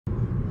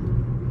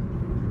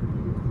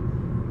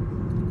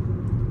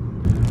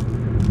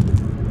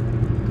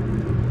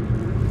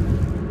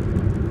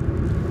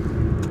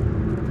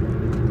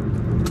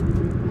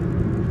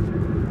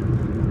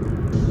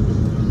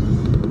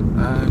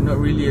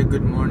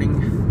good morning.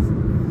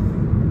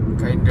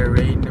 Kinda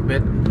rained a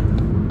bit.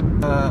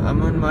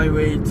 I'm on my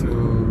way to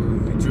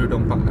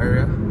Jurudong Park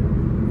area.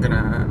 I'm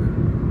gonna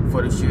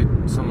photo shoot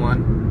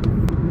someone.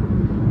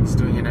 He's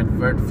doing an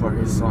advert for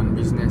his own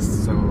business,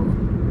 so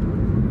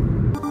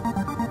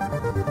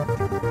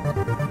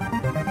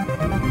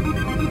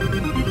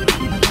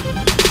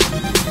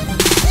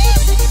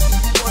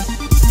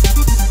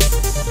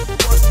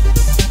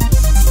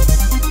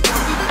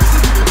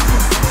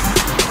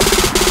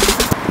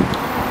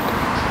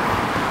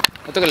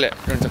ito kali,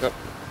 doon cakap.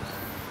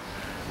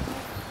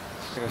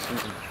 Tengah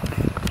sini.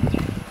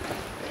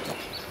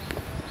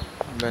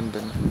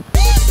 London.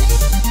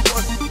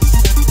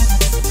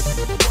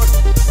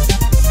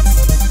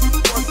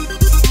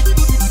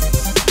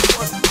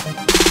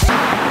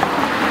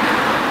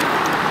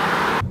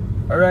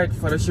 Alright,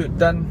 photo shoot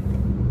done.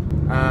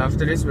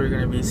 After this, we're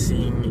gonna be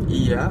seeing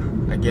Iya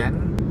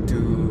again to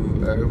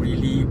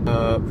really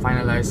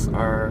finalize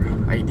our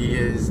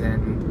ideas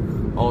and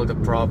all the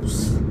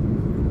props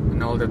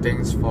and all the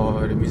things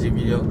for the music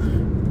video,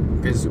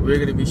 because we're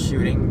gonna be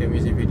shooting the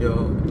music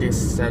video this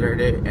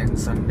Saturday and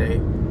Sunday.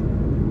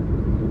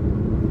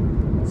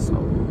 So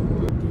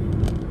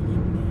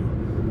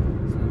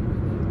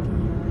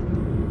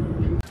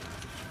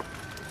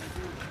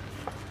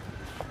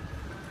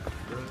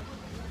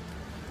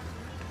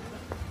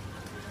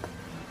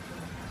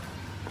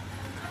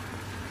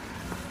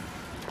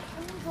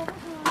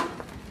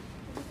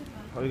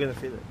how are you gonna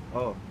fit it?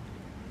 Oh.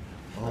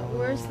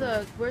 Where's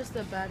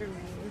the battery?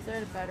 Is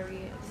there a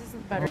battery? This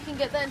isn't battery. We can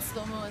get that in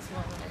slow-mo as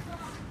well.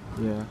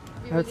 yeah.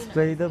 Let's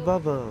play the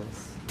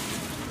bubbles.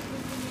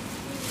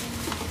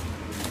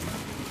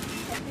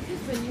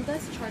 Because when you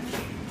guys charge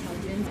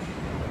in.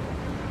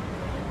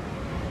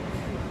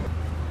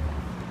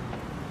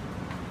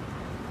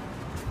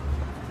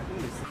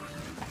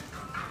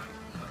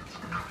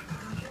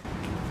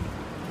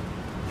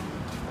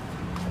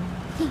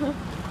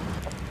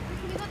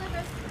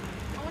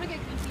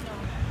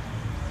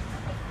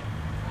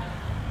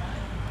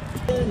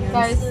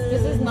 Guys,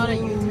 this is not a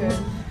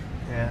U-turn.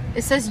 Yeah.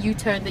 It says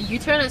U-turn. The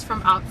U-turn is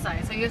from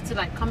outside, so you have to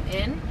like come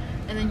in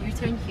and then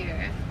U-turn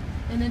here.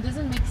 And it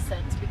doesn't make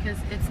sense because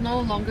it's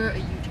no longer a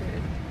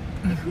U-turn.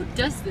 Like, who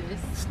does this?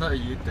 It's not a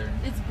U-turn.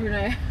 It's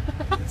Brunei.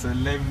 It's a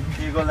lame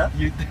Can you go left?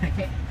 U-turn.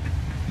 Okay.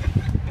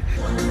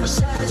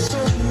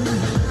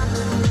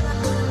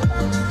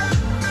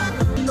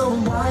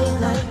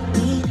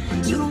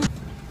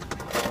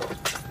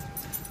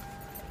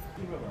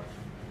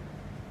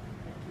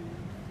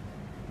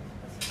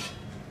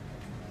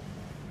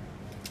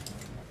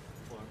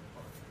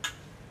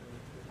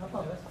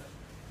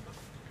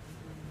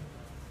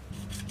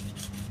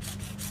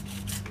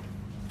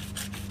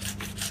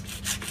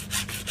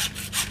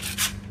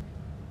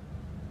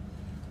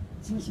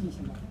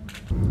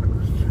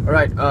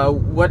 Alright,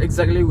 what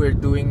exactly we're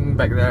doing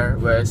back there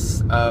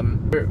was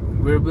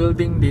we're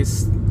building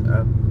this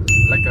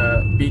like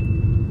a big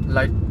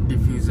light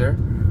diffuser.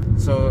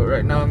 So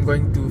right now I'm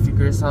going to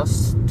Figure's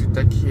house to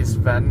take his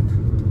van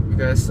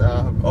because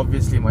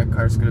obviously my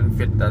cars couldn't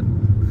fit that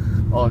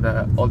all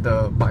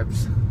the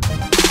pipes.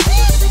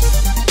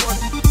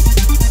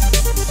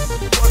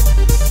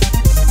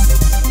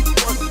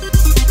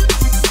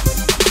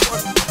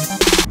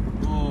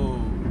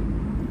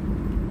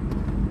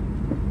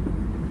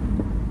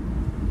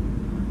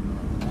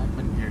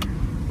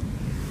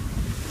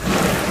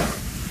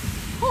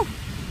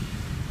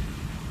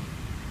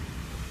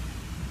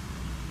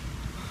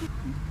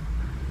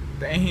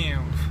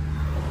 Damn,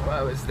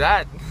 what was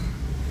that?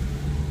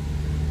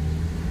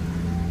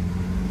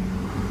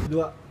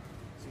 Dua.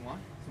 Semua?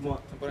 Semua.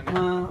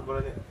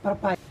 Campurannya?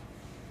 Perpai.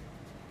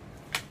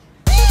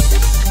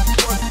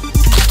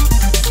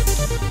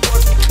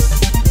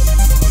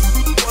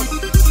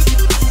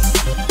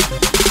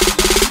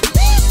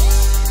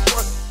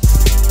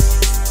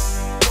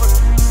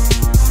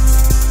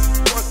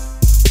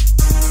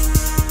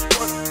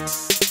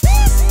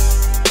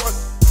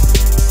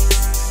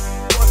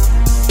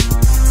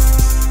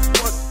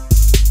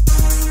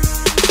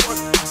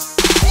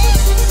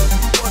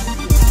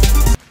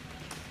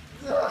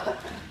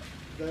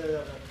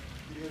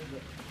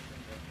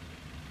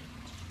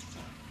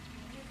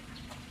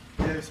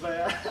 Ya,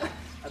 supaya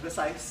ada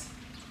size.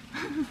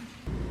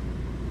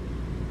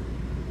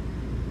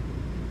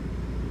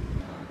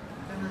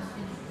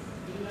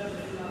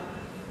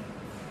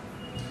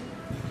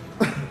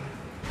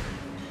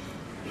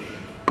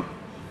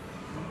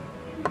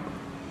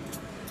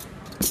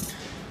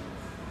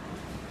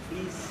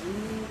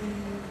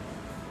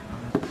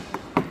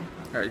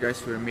 Alright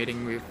guys, we're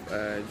meeting with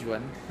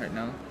Juan right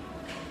now.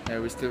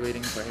 We're still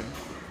waiting for him.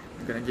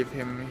 I'm gonna give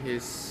him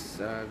his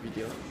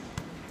video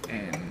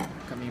and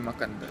kami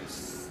makan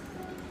guys.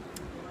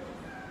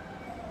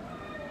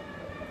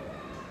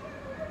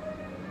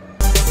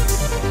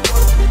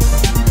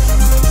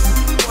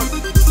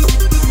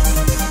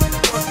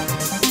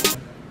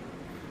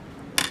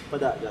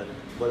 Pada dyan.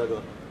 Bola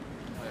go.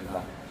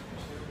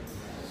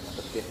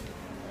 Okay.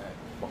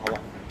 Bakawa.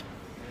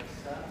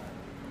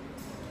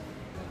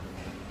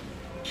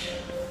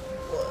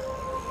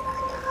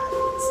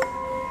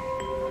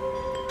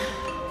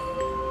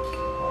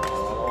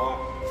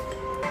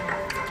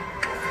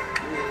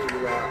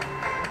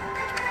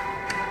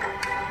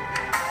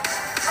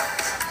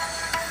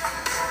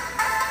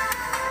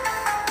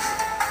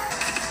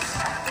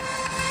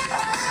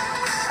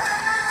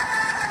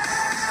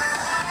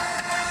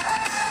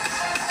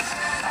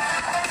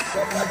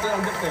 itu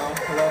agak ya,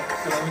 kalau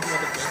itu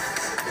ada best.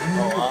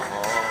 Oh,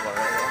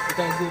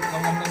 Kita itu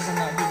ngomongin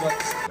sana juga.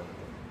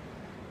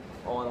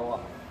 Oh,